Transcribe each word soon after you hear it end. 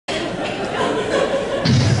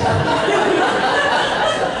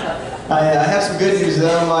good news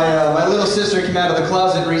though. My little sister came out of the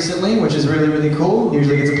closet recently, which is really, really cool.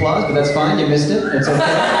 Usually gets applause, but that's fine. You missed it. It's okay. No,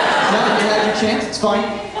 you had your chance. It's fine.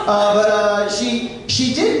 But she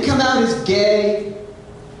didn't come out as gay.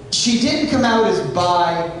 She didn't come out as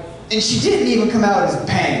bi. And she didn't even come out as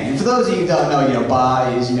pan. And for those of you who don't know,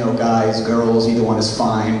 bi is, guys, girls, either one is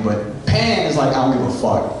fine. But pan is like, I don't give a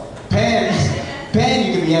fuck. Pan,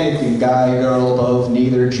 you can be anything. Guy, girl, both,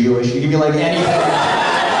 neither, Jewish. You can be like anything.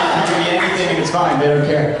 You can be anything and it's fine. They don't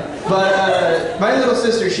care. But my little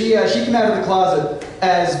sister, she came out of the closet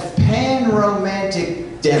as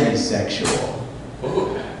Panromanticdemisexual.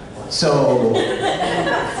 So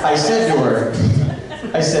I said to her,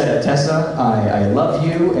 Tessa, I love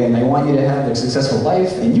you and I want you to have a successful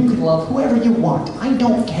life and you can love whoever you want. I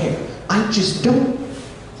don't care. I just don't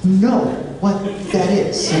know what that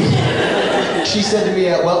is. She said to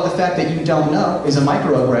me, well, the fact that you don't know is a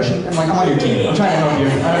microaggression. I'm like, I'm on your team. I'm trying to help you.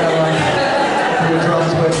 I don't know why we're draw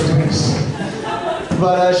this way between us.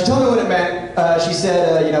 But she told me what it meant. She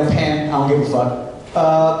said, Pan, I don't give a fuck.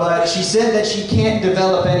 But she said that she can't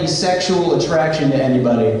develop any sexual attraction to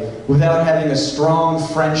anybody without having a strong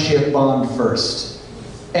friendship bond first.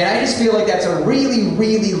 And I just feel like that's a really,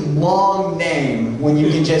 really long name when you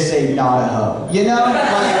can just say not a hoe. Like if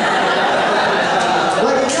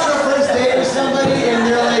you're on a first date with somebody and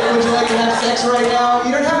they're like, would you like to have sex right now?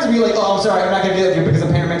 You don't have to be like, oh, I'm sorry, I'm not going to do it with you because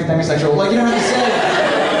I'm Panromanticdemisexual. Like, you don't have to say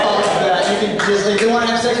all of that. You can just, if they want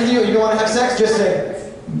to have sex with you, you don't want to have sex, just say,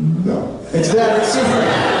 no. It's that, it's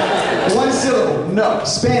super. One syllable, no.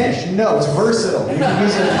 Spanish, no. It's versatile. You can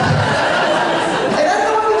use it. And I don't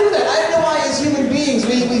know why we do that. I don't know why as human beings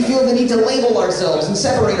we feel the need to label ourselves and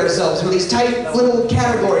separate ourselves with these tight little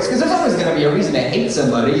categories. Because there's always going to be a reason to hate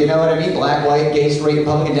somebody, you know what I mean? Black, white, gay, straight,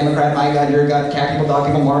 Republican, Democrat, my God, your God, cat people, dog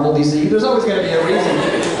people, Marvel, DC. There's always going to be a reason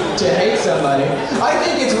to hate somebody. I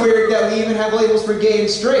think it's weird that we even have labels for gay and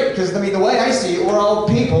straight, because, the way I see it, we're all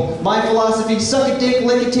people. My philosophy, suck a dick,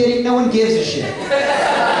 lick a titty, no one gives a shit. You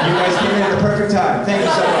guys came in at the perfect time. Thank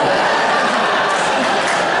you so much.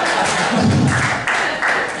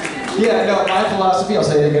 Yeah, no, my philosophy, I'll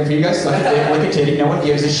say it again for you guys, suck a dick, lick a titty, no one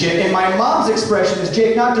gives a shit. And my mom's expression is,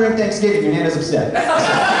 Jake, not during Thanksgiving, your Nana's upset.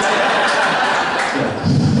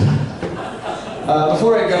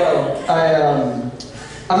 Before I go,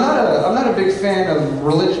 I'm not a big fan of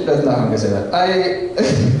religion. No, I'm gonna say that.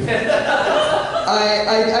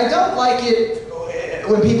 I don't like it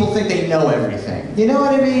when people think they know everything. You know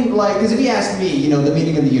what I mean? Like, because if you ask me, the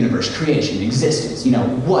meaning of the universe, creation, existence,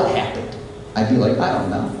 what happened? I'd be like, I don't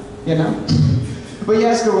know. But you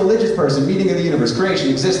ask a religious person, meaning of the universe,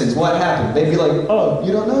 creation, existence, what happened? They'd be like, oh,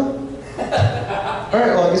 you don't know? All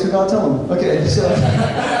right, well, I guess we gotta tell them. Okay, so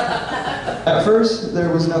at first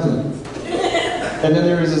there was nothing. And then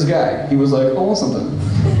there was this guy. He was like, oh, something.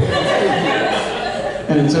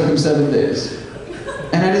 And it took him 7 days.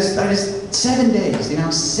 And I just, 7 days,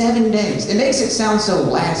 7 days. It makes it sound so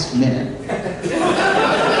last minute.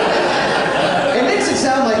 It makes it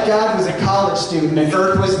sound like God was a college student and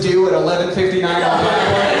Earth was due at 11:59 on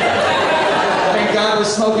Monday. And God was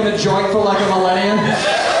smoking a joint for like a millennium.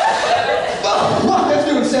 Oh, that's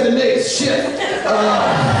due in 7 days, shit.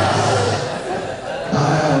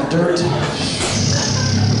 Dirt.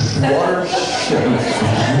 Water, shit.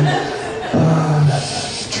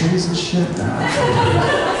 Trees and shit.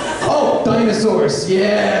 Oh, dinosaurs,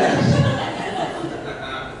 yeah.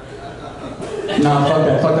 Nah, fuck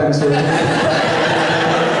that. Fuck dinosaurs.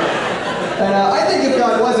 And I think if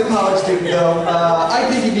God was a college student, though, I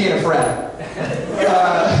think he'd be in a frat.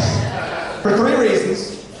 For 3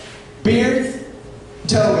 reasons: beard,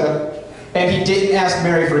 toga, and he didn't ask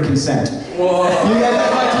Mary for consent. Whoa. You guys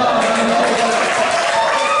have my